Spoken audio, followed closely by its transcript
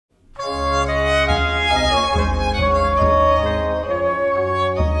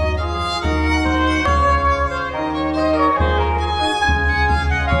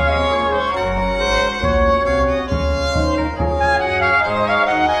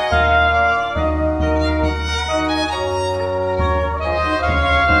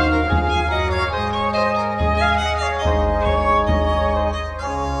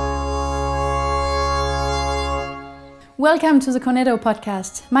Welcome to the Cornetto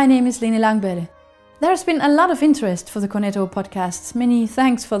podcast. My name is Lene Langballe. There has been a lot of interest for the Cornetto podcasts. Many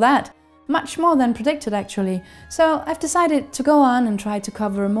thanks for that. Much more than predicted actually. So I've decided to go on and try to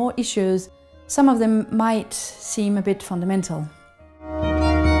cover more issues. Some of them might seem a bit fundamental.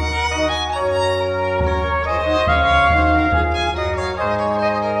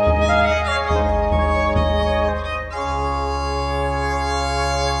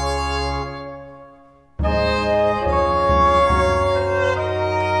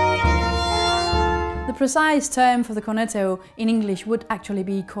 The precise term for the cornetto in English would actually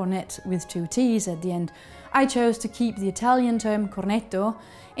be cornet with two T's at the end. I chose to keep the Italian term cornetto.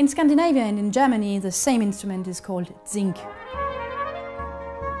 In Scandinavia and in Germany, the same instrument is called zink.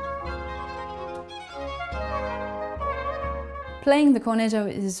 Playing the cornetto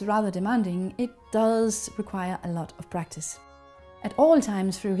is rather demanding. It does require a lot of practice. At all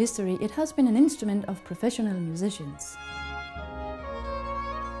times through history, it has been an instrument of professional musicians.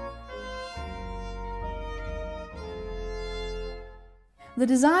 The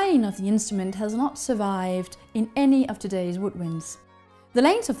design of the instrument has not survived in any of today's woodwinds. The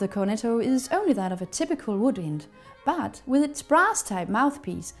length of the cornetto is only that of a typical woodwind, but with its brass-type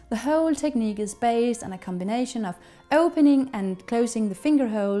mouthpiece, the whole technique is based on a combination of opening and closing the finger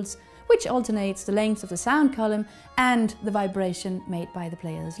holes, which alternates the length of the sound column and the vibration made by the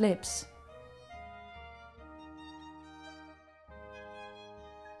player's lips.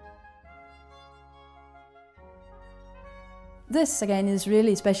 This again is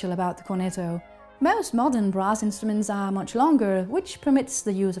really special about the cornetto. Most modern brass instruments are much longer, which permits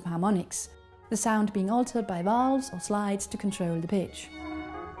the use of harmonics, the sound being altered by valves or slides to control the pitch.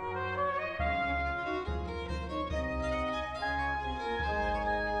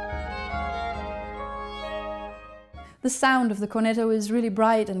 The sound of the cornetto is really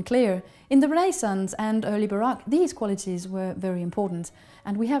bright and clear. In the Renaissance and early Baroque, these qualities were very important,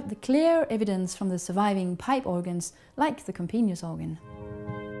 and we have the clear evidence from the surviving pipe organs, like the Campinius organ.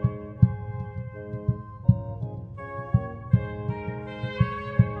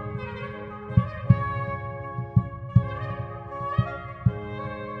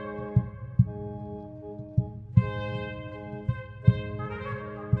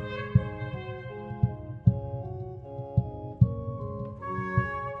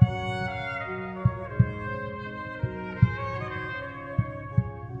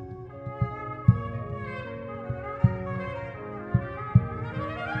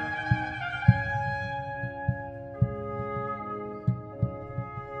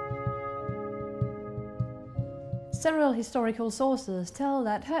 Several historical sources tell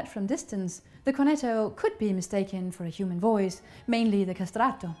that, heard from distance, the cornetto could be mistaken for a human voice, mainly the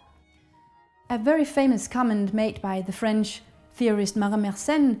castrato. A very famous comment made by the French theorist Marin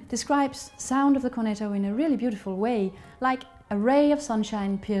Mersenne describes the sound of the cornetto in a really beautiful way, like a ray of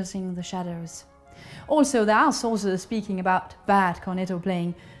sunshine piercing the shadows. Also, there are sources speaking about bad cornetto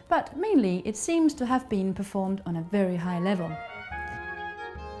playing, but mainly it seems to have been performed on a very high level.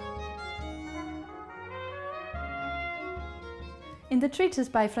 In the treatise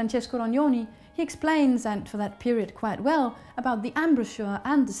by Francesco Rognoni, he explains, and for that period quite well, about the embouchure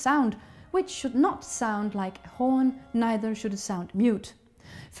and the sound, which should not sound like a horn, neither should it sound mute.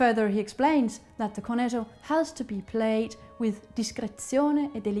 Further, he explains that the cornetto has to be played with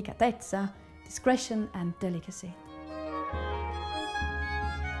discrezione e delicatezza, discretion and delicacy.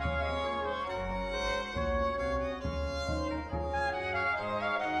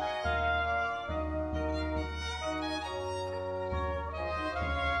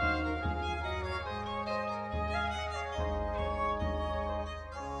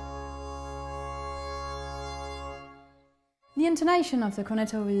 The intonation of the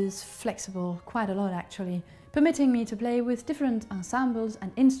cornetto is flexible, quite a lot actually, permitting me to play with different ensembles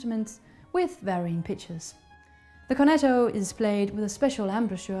and instruments with varying pitches. The cornetto is played with a special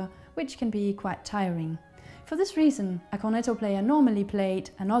embouchure, which can be quite tiring. For this reason, a cornetto player normally played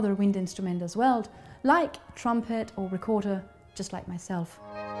another wind instrument as well, like trumpet or recorder, just like myself.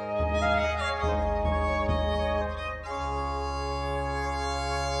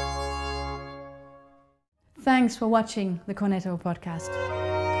 Thanks for watching the Cornetto podcast.